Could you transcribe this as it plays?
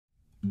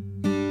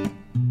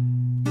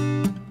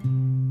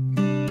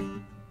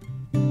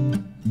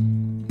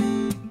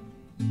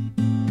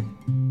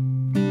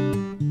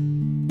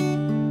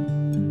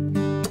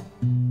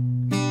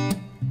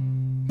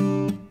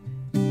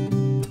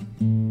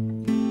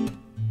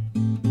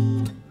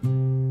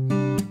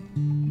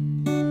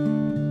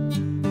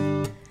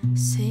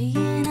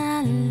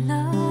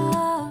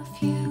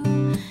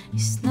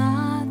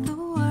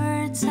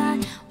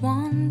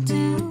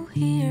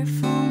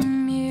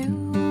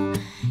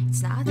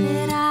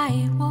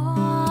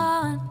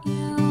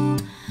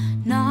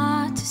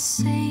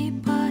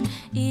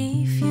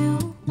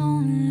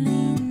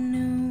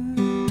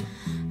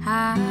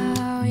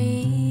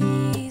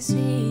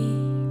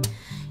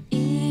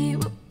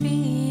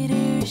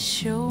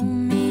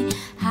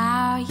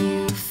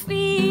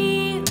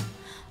feel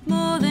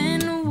more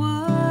than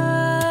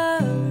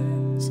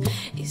words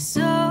is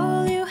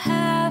all you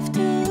have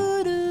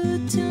to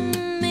do to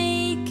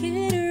make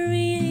it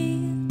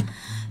real.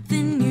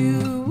 Then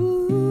you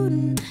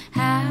wouldn't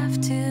have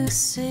to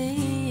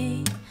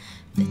say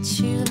that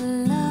you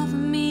love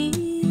me,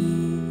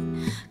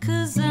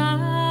 'cause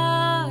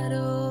I'd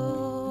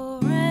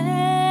already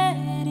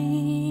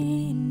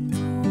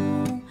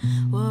know.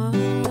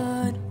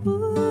 What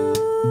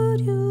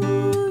would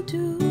you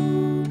do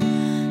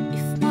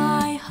if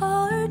my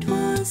heart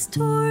was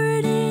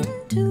torn in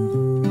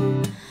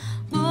two?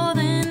 More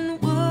than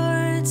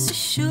words to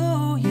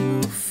show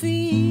you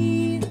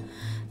feel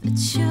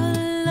that your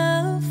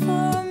love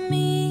for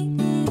me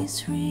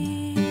is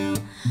real.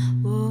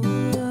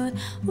 What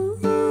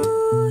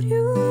would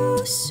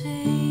you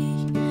say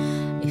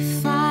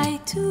if I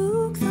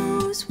took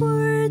those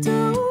words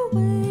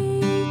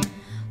away?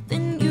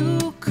 Then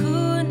you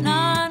could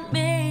not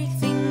make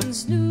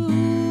things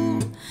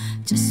new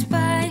just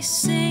by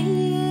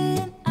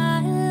saying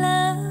I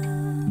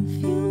love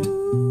you.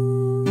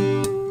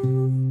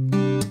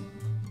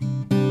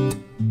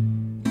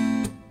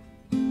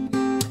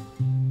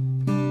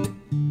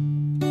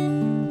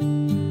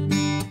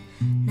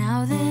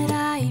 Now that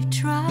I've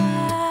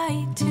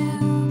tried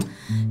to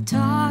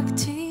talk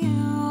to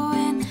you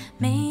and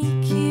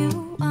make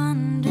you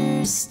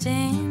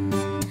understand,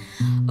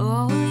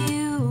 all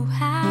you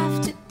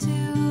have to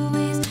do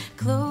is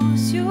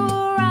close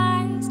your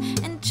eyes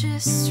and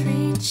just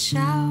reach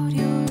out.